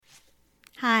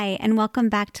Hi, and welcome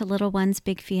back to Little One's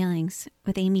Big Feelings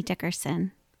with Amy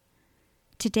Dickerson.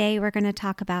 Today we're going to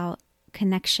talk about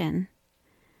connection.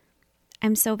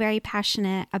 I'm so very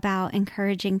passionate about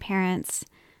encouraging parents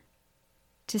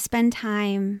to spend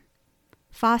time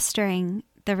fostering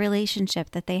the relationship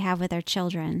that they have with their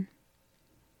children.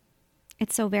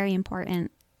 It's so very important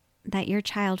that your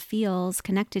child feels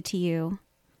connected to you.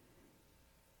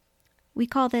 We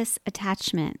call this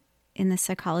attachment in the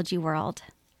psychology world.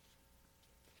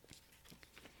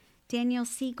 Daniel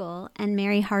Siegel and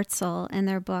Mary Hartzell, in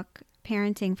their book,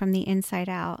 Parenting from the Inside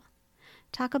Out,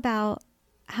 talk about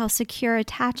how secure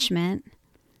attachment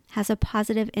has a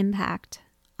positive impact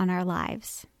on our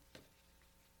lives.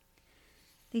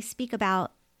 They speak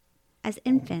about, as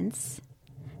infants,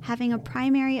 having a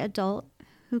primary adult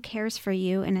who cares for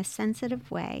you in a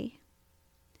sensitive way,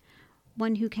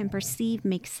 one who can perceive,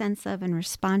 make sense of, and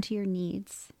respond to your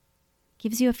needs,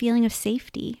 gives you a feeling of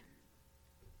safety.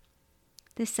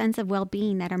 This sense of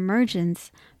well-being that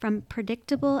emerges from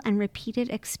predictable and repeated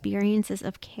experiences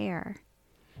of care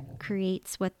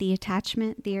creates what the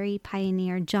attachment theory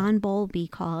pioneer John Bowlby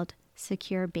called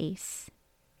secure base.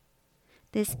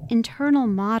 This internal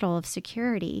model of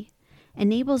security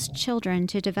enables children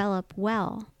to develop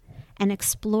well and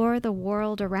explore the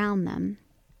world around them.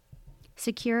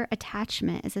 Secure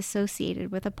attachment is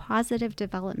associated with a positive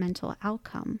developmental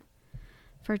outcome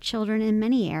for children in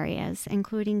many areas,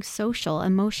 including social,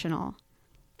 emotional,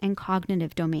 and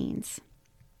cognitive domains.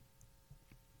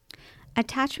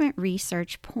 Attachment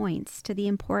research points to the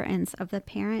importance of the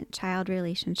parent-child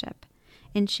relationship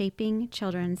in shaping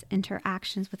children's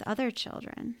interactions with other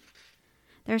children.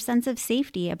 Their sense of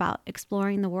safety about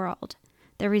exploring the world,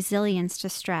 their resilience to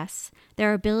stress,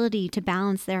 their ability to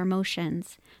balance their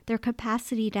emotions, their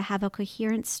capacity to have a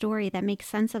coherent story that makes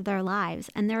sense of their lives,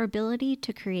 and their ability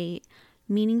to create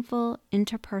meaningful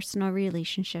interpersonal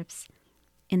relationships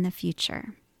in the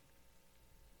future.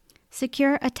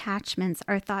 Secure attachments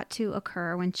are thought to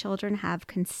occur when children have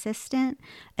consistent,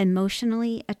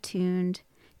 emotionally attuned,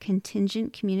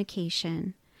 contingent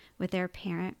communication with their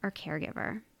parent or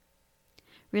caregiver.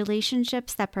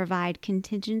 Relationships that provide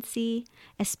contingency,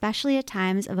 especially at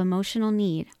times of emotional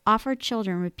need, offer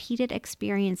children repeated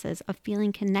experiences of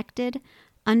feeling connected,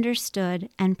 understood,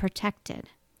 and protected.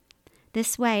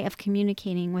 This way of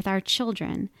communicating with our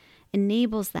children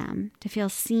enables them to feel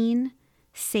seen,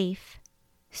 safe,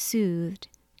 soothed,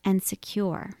 and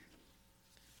secure.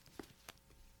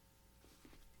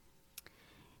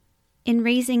 In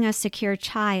Raising a Secure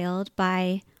Child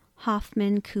by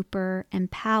Hoffman, Cooper,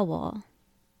 and Powell,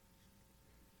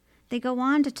 they go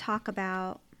on to talk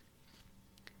about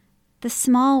the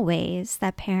small ways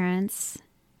that parents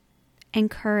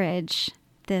encourage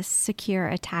this secure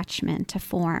attachment to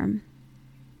form.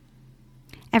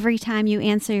 Every time you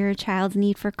answer your child's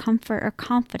need for comfort or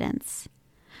confidence,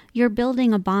 you're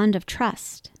building a bond of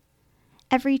trust.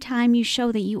 Every time you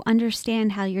show that you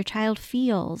understand how your child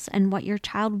feels and what your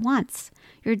child wants,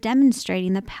 you're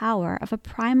demonstrating the power of a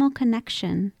primal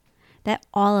connection that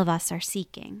all of us are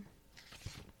seeking.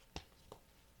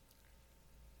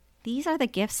 These are the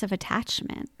gifts of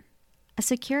attachment. A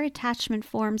secure attachment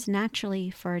forms naturally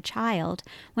for a child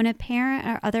when a parent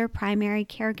or other primary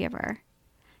caregiver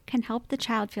can help the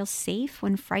child feel safe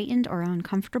when frightened or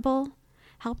uncomfortable,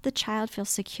 help the child feel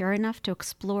secure enough to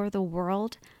explore the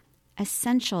world,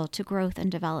 essential to growth and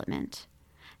development,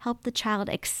 help the child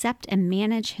accept and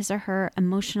manage his or her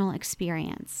emotional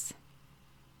experience.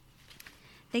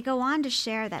 They go on to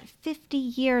share that 50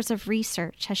 years of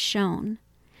research has shown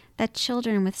that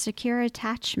children with secure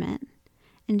attachment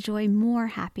enjoy more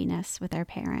happiness with their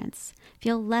parents,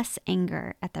 feel less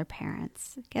anger at their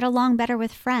parents, get along better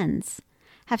with friends,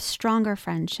 have stronger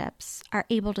friendships, are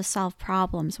able to solve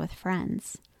problems with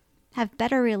friends, have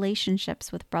better relationships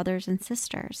with brothers and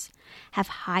sisters, have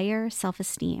higher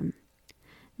self-esteem,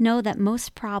 know that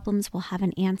most problems will have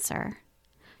an answer,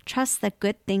 trust that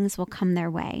good things will come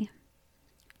their way,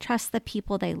 trust the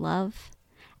people they love,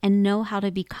 and know how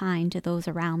to be kind to those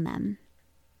around them.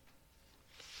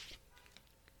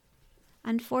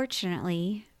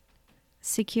 Unfortunately,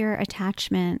 secure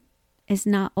attachment is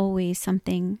not always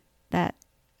something that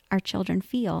our children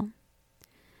feel.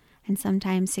 And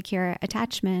sometimes secure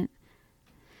attachment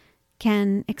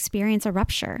can experience a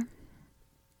rupture.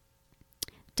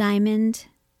 Diamond,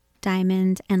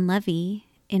 and Levy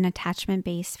in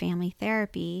attachment-based family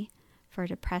therapy for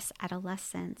depressed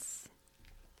adolescents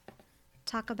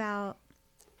talk about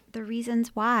the reasons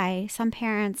why some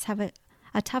parents have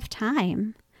a tough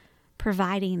time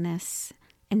providing this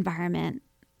environment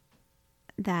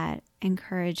that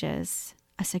encourages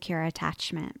a secure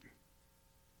attachment.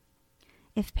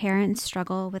 If parents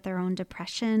struggle with their own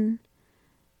depression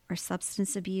or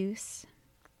substance abuse,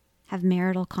 have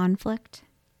marital conflict,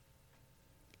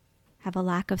 have a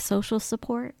lack of social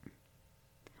support,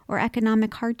 or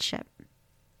economic hardship,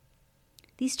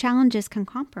 these challenges can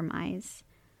compromise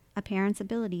a parent's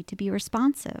ability to be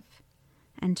responsive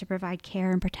and to provide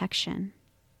care and protection.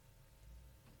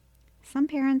 Some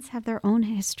parents have their own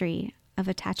history of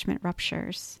attachment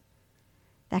ruptures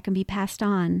that can be passed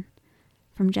on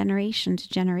from generation to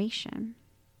generation.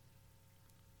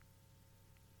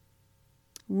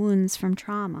 Wounds from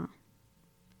trauma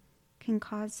can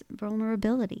cause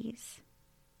vulnerabilities.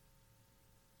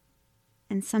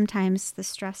 And sometimes the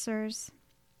stressors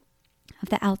of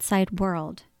the outside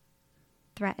world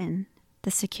threaten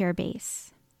the secure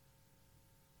base.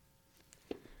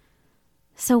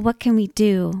 So what can we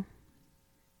do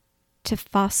to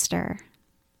foster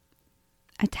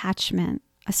attachment,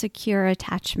 a secure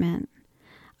attachment,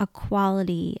 a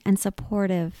quality and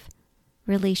supportive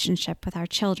relationship with our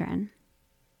children?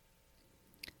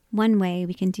 One way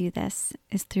we can do this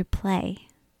is through play.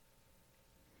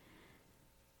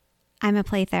 I'm a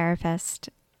play therapist.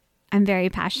 I'm very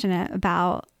passionate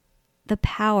about the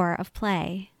power of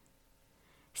play,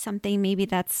 something maybe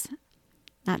that's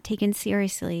not taken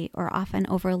seriously or often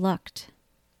overlooked.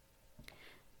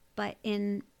 But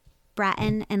in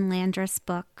Bratton and Landreth's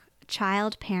book,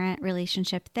 Child-Parent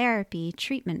Relationship Therapy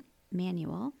Treatment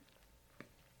Manual,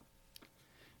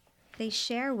 they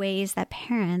share ways that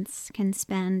parents can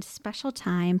spend special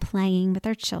time playing with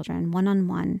their children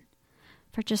one-on-one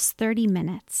for just 30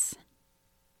 minutes.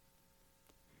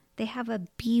 They have a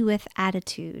be with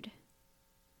attitude.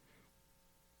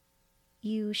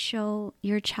 You show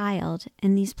your child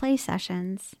in these play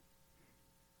sessions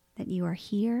that you are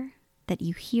here, that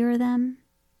you hear them,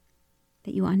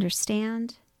 that you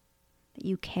understand, that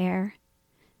you care,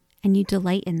 and you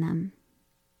delight in them.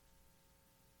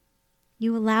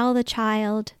 You allow the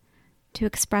child to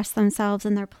express themselves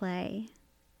in their play.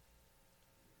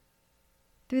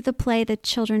 Through the play, the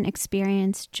children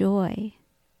experience joy,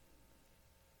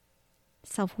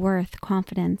 self-worth,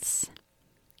 confidence,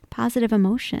 positive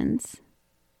emotions.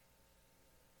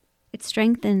 It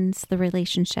strengthens the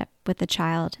relationship with the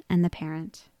child and the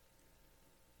parent.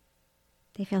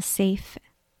 They feel safe.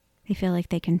 They feel like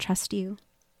they can trust you.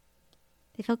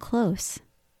 They feel close.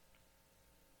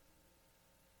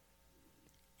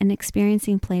 And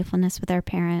experiencing playfulness with our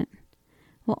parent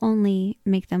will only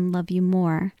make them love you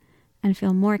more and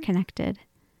feel more connected.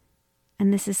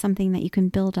 And this is something that you can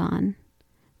build on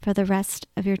for the rest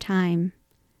of your time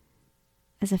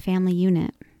as a family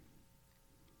unit.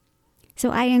 So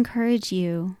I encourage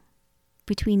you,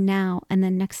 between now and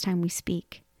the next time we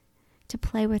speak, to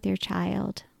play with your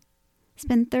child.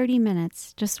 Spend 30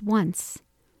 minutes just once,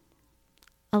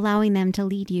 allowing them to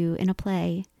lead you in a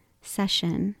play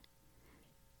session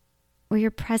where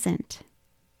you're present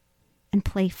and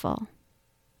playful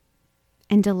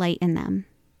and delight in them.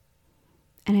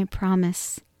 And I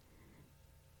promise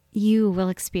you will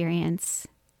experience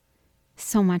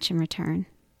so much in return.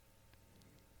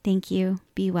 Thank you,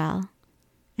 be well,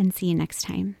 and see you next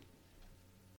time.